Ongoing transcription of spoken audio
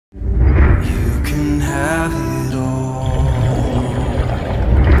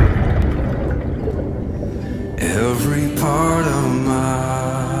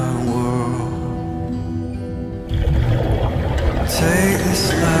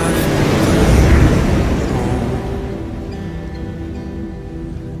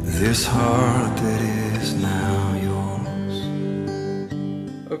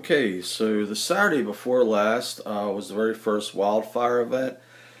Okay, so the Saturday before last was the very first Wildfire event,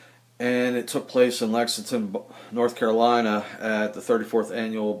 and it took place in Lexington, North Carolina at the 34th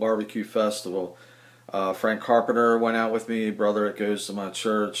Annual Barbecue Festival. Frank Carpenter went out with me, a brother that goes to my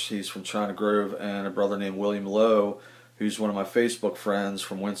church. He's from China Grove, and a brother named William Lowe, who's one of my Facebook friends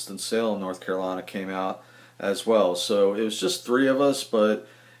from Winston-Salem, North Carolina, came out as well. So it was just three of us, but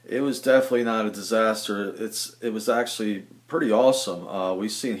it was definitely not a disaster. It was actually pretty awesome.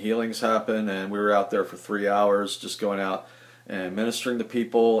 We've seen healings happen, and we were out there for 3 hours just going out and ministering to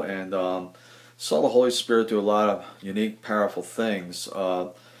people, and saw the Holy Spirit do a lot of unique, powerful things.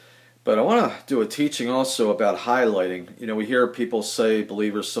 But I want to do a teaching also about highlighting. You know, we hear people say,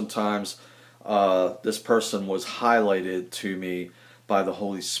 believers sometimes, this person was highlighted to me by the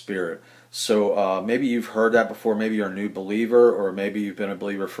Holy Spirit. So maybe you've heard that before. Maybe you're a new believer, or maybe you've been a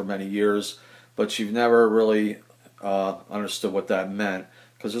believer for many years, but you've never really understood what that meant,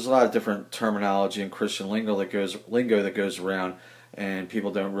 because there's a lot of different terminology and Christian lingo that goes around, and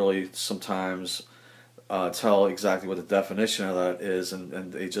people don't really sometimes tell exactly what the definition of that is,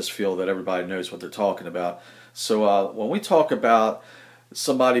 and they just feel that everybody knows what they're talking about. So when we talk about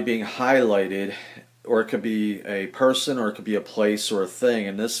somebody being highlighted, or it could be a person, or it could be a place or a thing,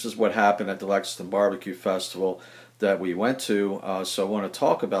 and this is what happened at the Lexington Barbecue Festival that we went to, so I want to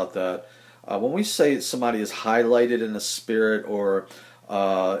talk about that. When we say somebody is highlighted in the Spirit, or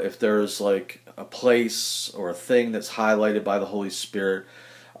if there's like a place or a thing that's highlighted by the Holy Spirit,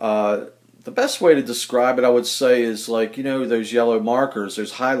 the best way to describe it, I would say, is like, you know, those yellow markers,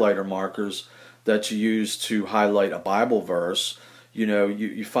 those highlighter markers that you use to highlight a Bible verse. You know,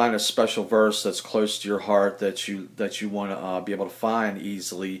 you find a special verse that's close to your heart that you want to be able to find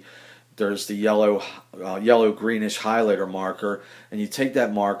easily. There's the yellow greenish highlighter marker, and you take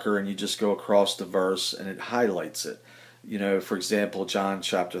that marker and you just go across the verse and it highlights it. You know, for example, John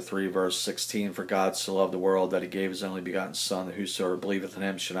chapter 3 verse 16, "For God so loved the world that he gave his only begotten Son, that whosoever believeth in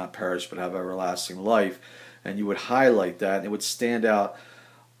him should not perish but have everlasting life." And you would highlight that, and it would stand out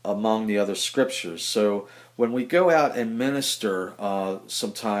among the other scriptures. So when we go out and minister,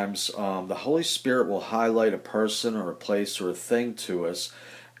 sometimes the Holy Spirit will highlight a person or a place or a thing to us,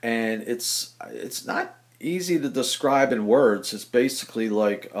 and it's not easy to describe in words. It's basically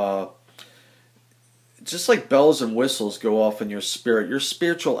like just like bells and whistles go off in your spirit. Your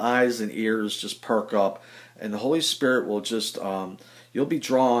spiritual eyes and ears just perk up, and the Holy Spirit will just you'll be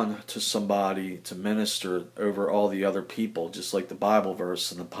drawn to somebody to minister over all the other people, just like the Bible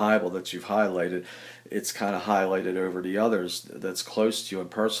verse in the Bible that you've highlighted. It's kind of highlighted over the others that's close to you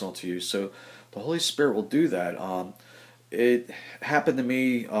and personal to you. So the Holy Spirit will do that. It happened to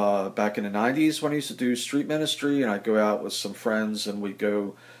me back in the 90s when I used to do street ministry, and I'd go out with some friends, and we'd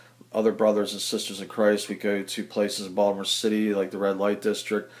go, other brothers and sisters in Christ, we'd go to places in Baltimore City, like the Red Light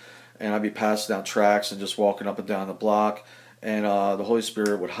District, and I'd be passing down tracts and just walking up and down the block, and the Holy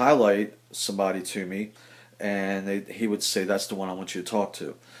Spirit would highlight somebody to me, and he would say, "That's the one I want you to talk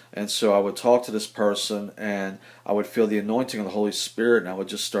to." And so I would talk to this person, and I would feel the anointing of the Holy Spirit, and I would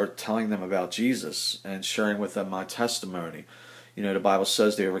just start telling them about Jesus and sharing with them my testimony. You know, the Bible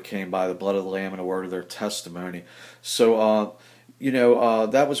says they overcame by the blood of the Lamb and the word of their testimony. So, you know,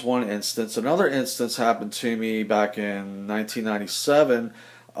 that was one instance. Another instance happened to me back in 1997.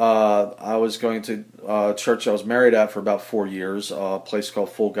 I was going to a church I was married at for about 4 years, a place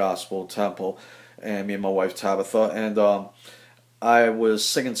called Full Gospel Temple, and me and my wife Tabitha, and I was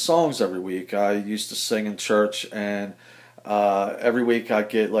singing songs every week. I used to sing in church, and every week I'd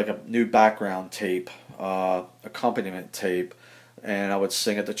get like a new background tape, accompaniment tape, and I would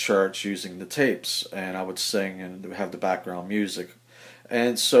sing at the church using the tapes, and I would sing and have the background music.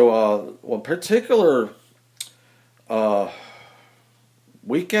 And so one particular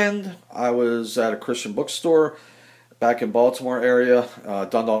weekend, I was at a Christian bookstore back in Baltimore area,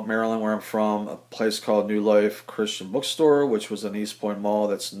 Dundalk, Maryland, where I'm from, a place called New Life Christian Bookstore, which was an East Point Mall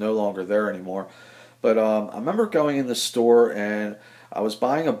that's no longer there anymore. But I remember going in the store, and I was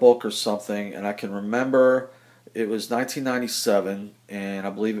buying a book or something, and I can remember it was 1997, and I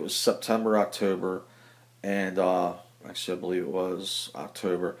believe it was September, October, and actually I believe it was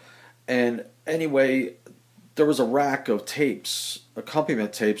October. And anyway, there was a rack of tapes,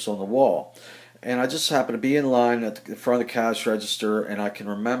 accompaniment tapes on the wall. And I just happened to be in line at the front of the cash register, and I can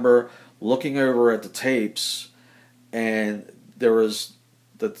remember looking over at the tapes, and there was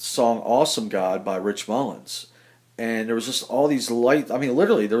the song "Awesome God" by Rich Mullins. And there was just all these lights. I mean,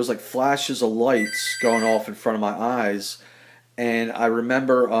 literally, there was like flashes of lights going off in front of my eyes. And I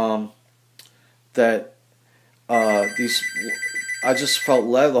remember that I just felt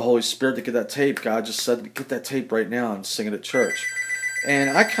led of the Holy Spirit to get that tape. God just said, "Get that tape right now and sing it at church." and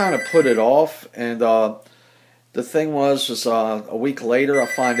I kind of put it off. And the thing was a week later, I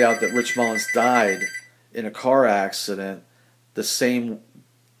find out that Rich Mullins died in a car accident the same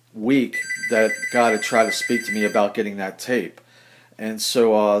week that God had tried to speak to me about getting that tape. And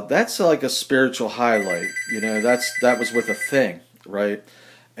so that's like a spiritual highlight. That was with a thing, right?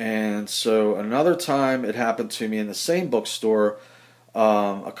 And so another time it happened to me in the same bookstore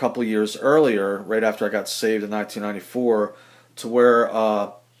a couple years earlier, right after I got saved in 1994, to where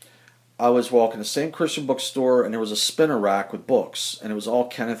I was walking the same Christian bookstore, and there was a spinner rack with books, and it was all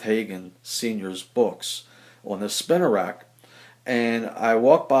Kenneth Hagin Sr.'s books on the spinner rack. And I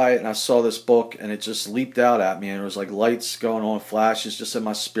walked by it, and I saw this book, and it just leaped out at me, and it was like lights going on, flashes just in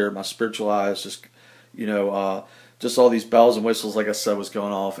my spirit, my spiritual eyes, just, just all these bells and whistles, like I said, was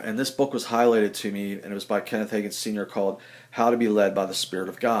going off. And this book was highlighted to me, and it was by Kenneth Hagin Sr., called How to Be Led by the Spirit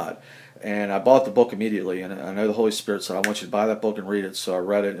of God. And I bought the book immediately, and I know the Holy Spirit said, I want you to buy that book and read it. So I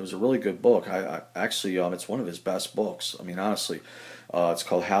read it. It was a really good book. I actually, it's one of his best books. I mean, honestly, it's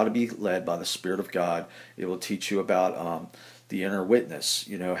called How to Be Led by the Spirit of God. It will teach you about the inner witness,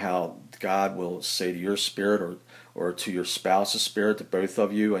 how God will say to your spirit or to your spouse's spirit, to both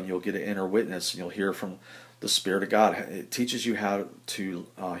of you, and you'll get an inner witness, and you'll hear from the Spirit of God. It teaches you how to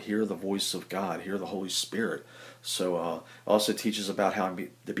hear the voice of God, hear the Holy Spirit. So also teaches about how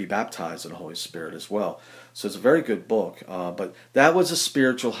to be baptized in the Holy Spirit as well. So it's a very good book. But that was a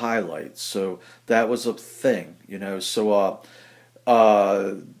spiritual highlight. So that was a thing, So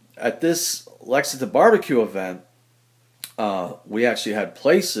at this Lexington barbecue event, we actually had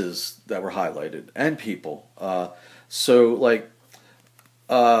places that were highlighted and people. So like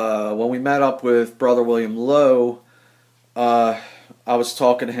when we met up with Brother William Lowe, I was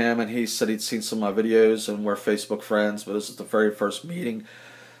talking to him, and he said he'd seen some of my videos, and we're Facebook friends, but this is the very first meeting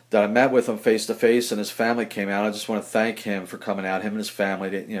that I met with him face to face, and his family came out. I just want to thank him for coming out. Him and his family,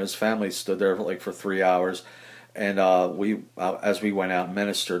 his family stood there for 3 hours, and as we went out and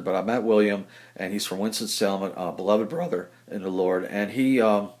ministered. But I met William, and he's from Winston-Salem, a beloved brother in the Lord, and he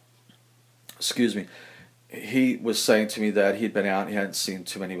was saying to me that he'd been out and he hadn't seen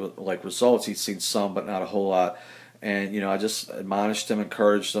too many results. He'd seen some, but not a whole lot. And I just admonished him,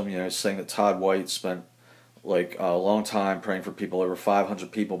 encouraged him, saying that Todd White spent a long time praying for people, over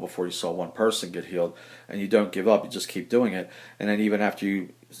 500 people, before he saw one person get healed. And you don't give up; you just keep doing it. And then even after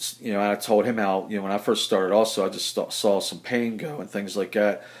I told him how when I first started, also I just saw some pain go and things like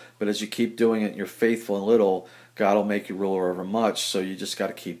that. But as you keep doing it, and you're faithful in little, God will make you ruler over much. So you just got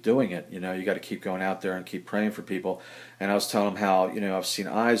to keep doing it. You got to keep going out there and keep praying for people. And I was telling him how I've seen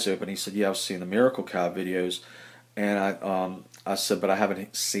eyes open. He said, "Yeah, I've seen the Miracle Cow videos." And I said, but I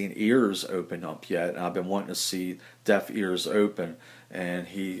haven't seen ears open up yet, and I've been wanting to see deaf ears open. And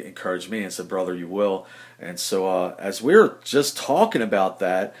he encouraged me and said, "Brother, you will." And so as we were just talking about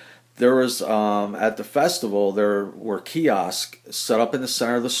that, there was at the festival, there were kiosks set up in the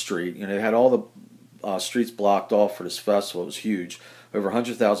center of the street. They had all the streets blocked off for this festival. It was huge. Over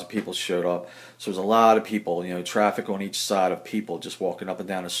 100,000 people showed up. So there was a lot of people, traffic on each side of people just walking up and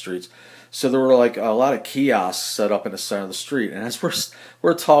down the streets. So there were a lot of kiosks set up in the center of the street. And as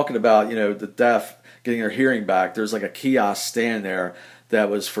we're talking about, the deaf getting their hearing back, there's a kiosk stand there that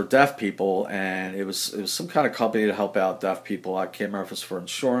was for deaf people, and it was some kind of company to help out deaf people. I can't remember if it's for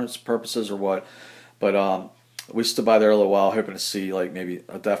insurance purposes or what, but we stood by there a little while hoping to see maybe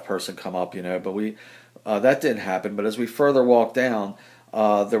a deaf person come up, but that didn't happen. But as we further walked down,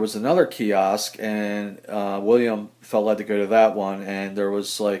 there was another kiosk, and William felt led to go to that one, and there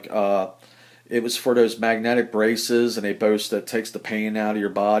was it was for those magnetic braces, and they boast that it takes the pain out of your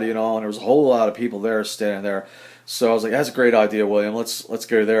body and all, and there was a whole lot of people there standing there. So I was like, that's a great idea, William. Let's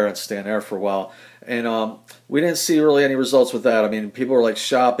go there and stand there for a while. And we didn't see really any results with that. I mean, people were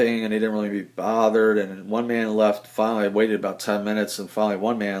shopping, and they didn't really be bothered. And one man left. Finally, I waited about 10 minutes, and finally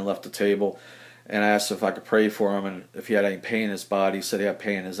one man left the table. And I asked if I could pray for him, and if he had any pain in his body. He said he had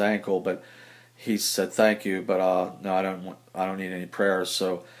pain in his ankle, but he said thank you, but no, I don't need any prayers.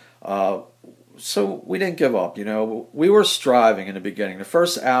 So we didn't give up. We were striving in the beginning. The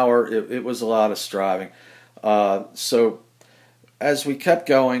first hour, it was a lot of striving. So as we kept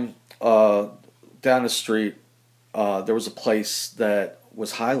going down the street, there was a place that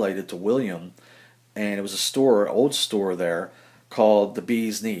was highlighted to William, and it was a store, an old store there, called the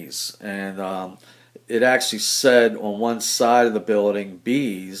Bee's Knees. And it actually said on one side of the building,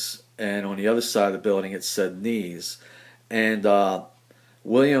 Bees, and on the other side of the building it said Knees. And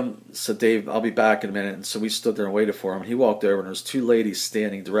William said, "Dave, I'll be back in a minute." And so we stood there and waited for him. He walked over, and there was two ladies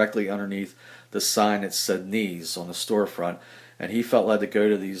standing directly underneath the sign that said Knees on the storefront. And he felt led to go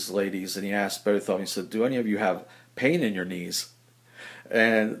to these ladies, and he asked both of them, he said, "Do any of you have pain in your knees?"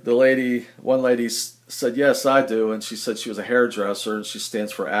 And one lady said, yes, I do. And she said she was a hairdresser and she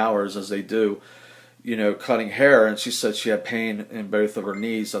stands for hours as they do, cutting hair. And she said she had pain in both of her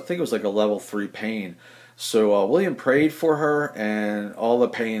knees. I think it was like a level 3 pain. So William prayed for her and all the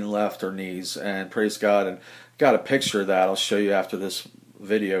pain left her knees. And praise God. And got a picture of that. I'll show you after this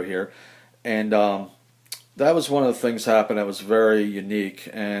video here. And that was one of the things happened that was very unique.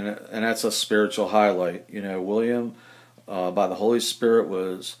 And that's a spiritual highlight. William, by the Holy Spirit,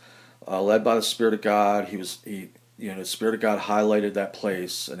 was led by the Spirit of God. The Spirit of God highlighted that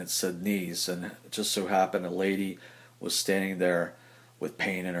place, and it said knees, and it just so happened a lady was standing there with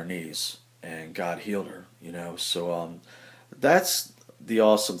pain in her knees, and God healed her. So that's the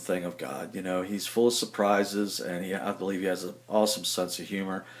awesome thing of God. He's full of surprises, and I believe he has an awesome sense of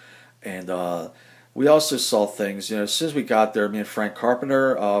humor. And we also saw things. As soon as we got there, me and Frank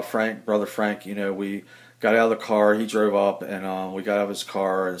Carpenter, brother Frank, we got out of the car. He drove up, and we got out of his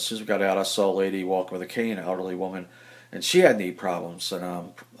car. And as soon as we got out, I saw a lady walking with a cane, an elderly woman, and she had knee problems.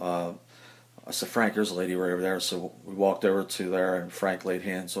 And I said, Frank, there's a lady right over there. So we walked over to there, and Frank laid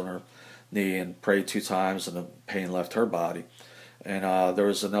hands on her knee and prayed 2 times, and the pain left her body. And there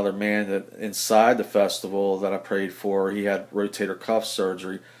was another man that inside the festival that I prayed for. He had rotator cuff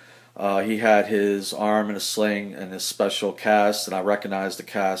surgery. He had his arm in a sling and this special cast, and I recognized the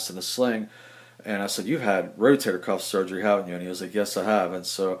cast and the sling. And I said, you've had rotator cuff surgery, haven't you? And he was like, yes, I have. And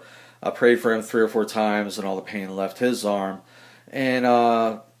so I prayed for him 3 or 4 times, and all the pain left his arm. And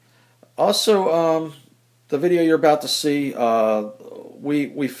also, the video you're about to see,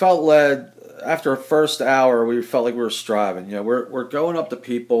 we felt led, after a first hour, we felt like we were striving. We're going up to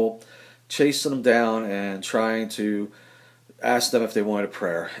people, chasing them down, and trying to ask them if they wanted a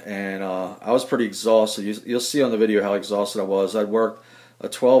prayer. And I was pretty exhausted. You'll see on the video how exhausted I was. I'd worked a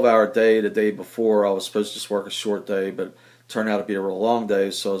 12-hour day the day before. I was supposed to just work a short day, but it turned out to be a real long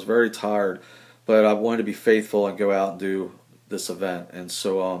day, so I was very tired. But I wanted to be faithful and go out and do this event, and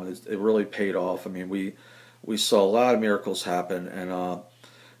so it really paid off. I mean, we saw a lot of miracles happen, and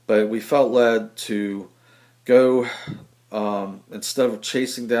but we felt led to go, instead of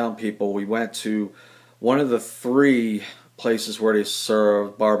chasing down people, we went to one of the 3 places where they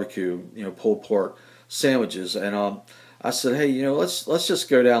serve barbecue, pulled pork sandwiches, and I said, hey, let's just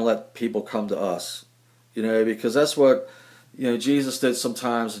go down and let people come to us, because that's what, Jesus did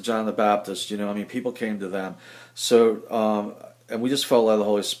sometimes, and John the Baptist, people came to them. So, and we just felt led of the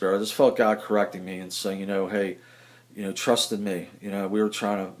Holy Spirit. I just felt God correcting me and saying, hey, trust in me. We were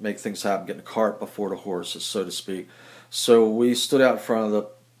trying to make things happen, getting the cart before the horses, so to speak. So we stood out in front of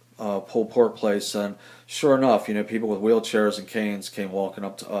the pulled pork place, and sure enough, people with wheelchairs and canes came walking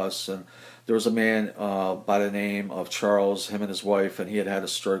up to us, and there was a man by the name of Charles, him and his wife, and he had had a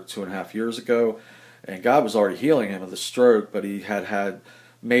stroke 2.5 years ago, and God was already healing him of the stroke, but he had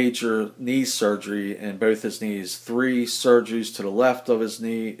major knee surgery in both his knees, 3 surgeries to the left of his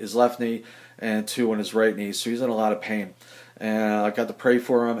left knee, and 2 on his right knee, so he's in a lot of pain. And I got to pray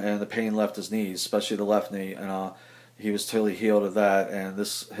for him, and the pain left his knees, especially the left knee, and he was totally healed of that. And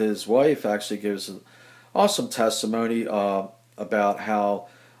his wife actually gives an awesome testimony about how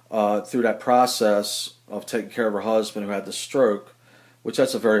through that process of taking care of her husband who had the stroke, which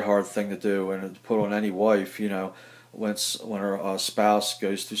that's a very hard thing to do and to put on any wife, when her spouse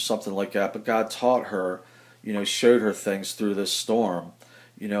goes through something like that. But God taught her, showed her things through this storm,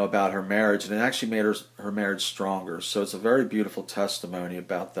 about her marriage, and it actually made her marriage stronger. So it's a very beautiful testimony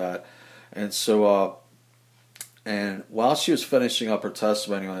about that. And so, and while she was finishing up her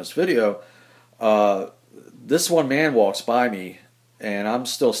testimony on this video, this one man walks by me, and I'm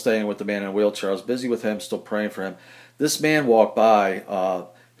still staying with the man in a wheelchair. I was busy with him, still praying for him. This man walked by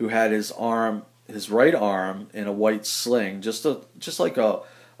who had his right arm in a white sling, just like a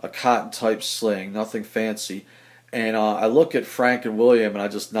cotton type sling, nothing fancy. And I look at Frank and William, and I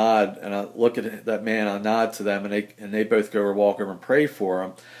just nod, and I look at that man, I nod to them, and they both go over, walk over, and pray for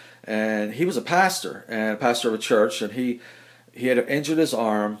him. And he was a pastor, and a pastor of a church, and he had injured his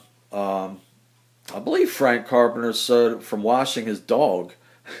arm. I believe Frank Carpenter said from washing his dog.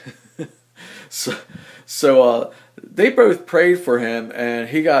 So they both prayed for him, and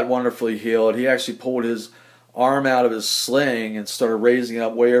he got wonderfully healed. He actually pulled his arm out of his sling and started raising it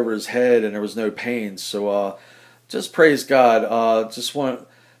up way over his head, and there was no pain. So just praise God. Just want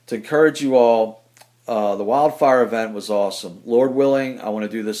to encourage you all. The Wildfire event was awesome. Lord willing, I want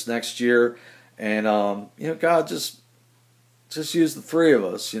to do this next year, and God, just use the 3 of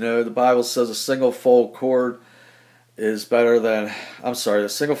us. The Bible says a single fold cord is better than, a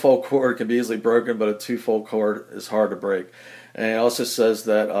single fold cord can be easily broken, but a 2-fold cord is hard to break. And it also says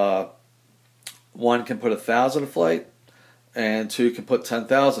that one can put 1,000 to flight, and 2 can put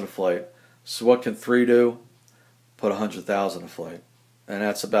 10,000 a flight. So what can 3 do? Put 100,000 a flight. And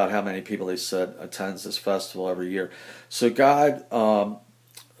that's about how many people, they said, attends this festival every year. So God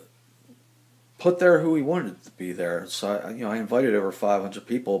put there who He wanted to be there. So I invited over 500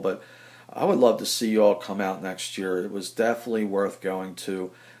 people, but I would love to see you all come out next year. It was definitely worth going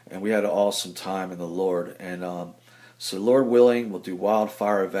to, and we had an awesome time in the Lord. And so Lord willing, we'll do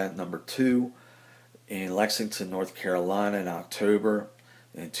Wildfire event number 2 in Lexington, North Carolina in October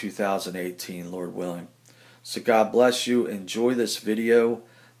in 2018, Lord willing. So God bless you. Enjoy this video.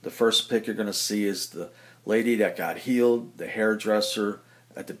 The first pic you're going to see is the lady that got healed, the hairdresser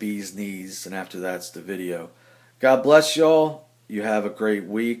at the bee's knees, and after that's the video. God bless y'all. You have a great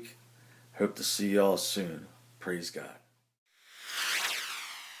week. Hope to see y'all soon. Praise God.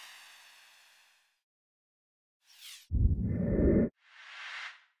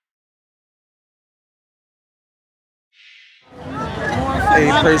 Hey,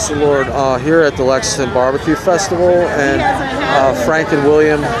 praise the Lord. Here at the Lexington Barbecue Festival, and Frank and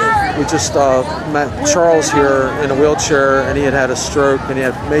William, we just met Charles here in a wheelchair, and he had a stroke, and he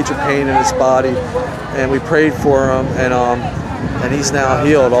had major pain in his body, and we prayed for him, and he's now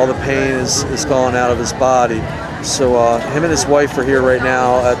healed. All the pain is gone out of his body. So him and his wife are here right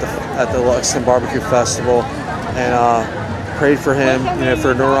now at the Lexington Barbecue Festival, and prayed for him,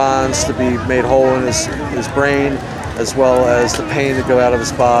 for neurons to be made whole in his brain, as well as the pain to go out of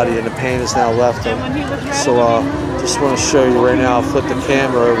his body, and the pain has now left him. So just want to show you right now. I'll flip the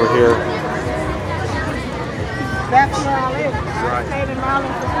camera over here. That's where I live. I stayed in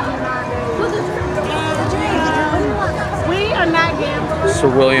Maryland for 29 days. We are not gamblers. So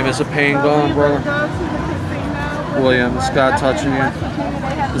William, is the pain gone, brother? William, is God touching you?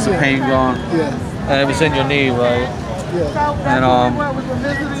 Is the pain gone? Yes. And it was in your knee, right? Yeah.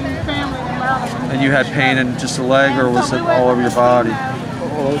 And you had pain in just the leg, or was it all over your body?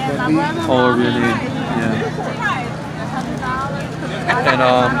 All over my knee. All over your knee, yeah.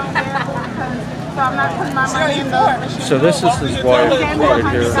 And so this is his wife right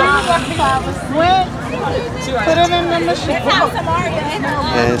here. Put it in the machine.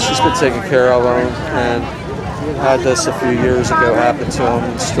 And she's been taking care of him, and had this a few years ago happen to him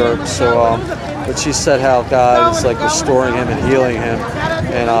in stroke. So but she said how God is like restoring him and healing him,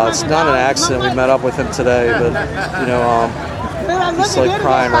 and it's not an accident. We met up with him today, but he's like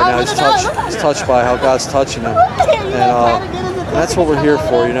crying right now. He's touched by how God's touching him, and that's what we're here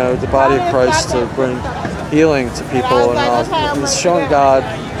for, the body of Christ, to bring healing to people, and it's showing God,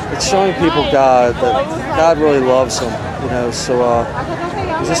 it's showing people God, that God really loves them, so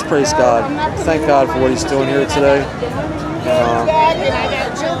we just praise God. Thank God for what He's doing here today.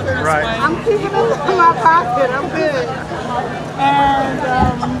 Right. I'm keeping it in my pocket. I'm good. And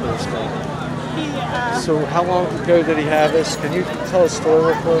so how long ago did he have this? Can you tell a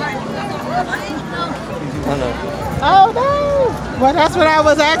story real quick? I know. Oh no! Well, that's what I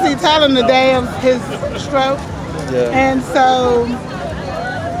was actually telling the day of his stroke. Yeah. And so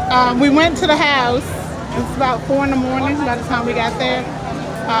we went to the house. It was about 4 in the morning by the time we got there.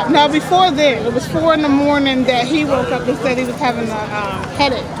 No, before then, it was 4 in the morning that he woke up and said he was having a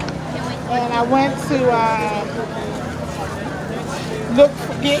headache. And I went to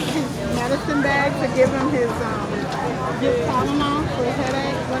get his medicine bag to give him his Tylenol for his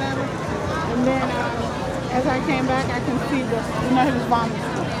headache, whatever. And then as I came back, I can see he was vomiting.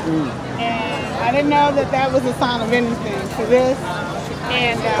 And I didn't know that was a sign of anything for this.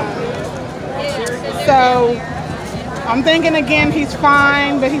 And so I'm thinking again he's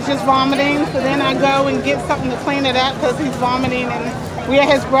fine, but he's just vomiting. So then I go and get something to clean it up because he's vomiting, and we're at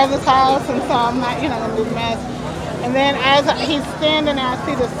his brother's house, and so I'm not, gonna do the mess. And then as he's standing there, I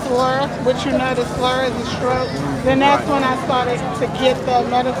see the slur, which the slur is a stroke. Then that's when I started to get the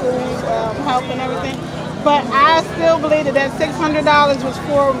medical help and everything. But I still believe that $600 was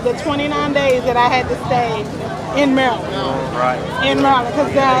for the 29 days that I had to stay in Maryland. Right. In Maryland,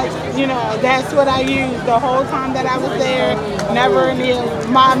 because that's what I used the whole time that I was there. Never needed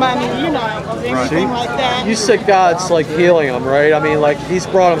my money, or anything like that. You said God's like healing him, right? I mean, like He's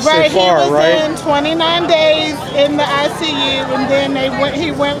brought him so far, right? He was in 29 days in the ICU, and then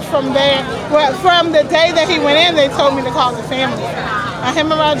he went from there. Well, from the day that he went in, they told me to call the family. A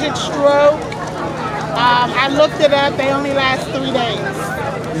hemorrhagic stroke. I looked it up. They only last 3 days,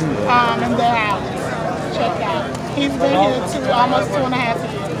 and they're out. Checked out. He's been here almost 2.5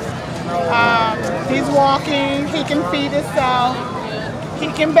 years. He's walking. He can feed himself. He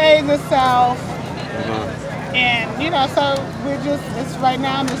can bathe himself. And so it's right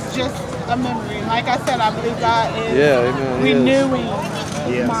now. It's just a memory. Like I said, I believe God is renewing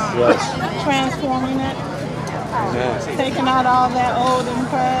his mind, transforming it. taking out all that old and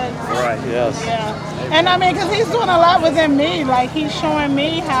crud. Right. Yes. Yeah. And I mean, because he's doing a lot within me. Like, he's showing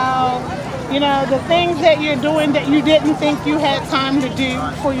me how, you know, the things that you're doing that you didn't think you had time to do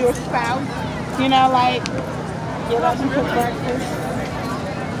for your spouse. You know, like, get up and cook breakfast.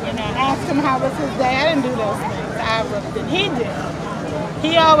 You know, ask him how was his day. I didn't do those things. I really did. He did.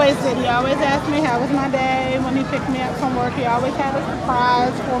 He always did. He always asked me how was my day when he picked me up from work. He always had a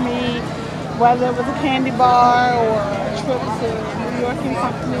surprise for me, whether it was a candy bar or a trip to New York and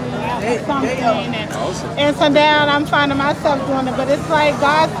Company or something. And so now I'm finding myself doing it. But it's like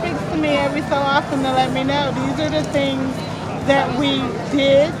God speaks to me every so often to let me know these are the things that we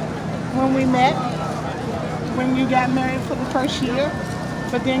did when we met, when you got married for the first year,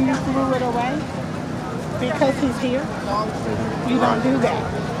 but then you threw it away because he's here. You don't do that.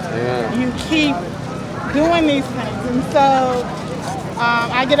 Yeah. You keep doing these things. And so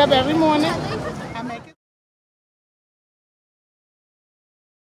I get up every morning.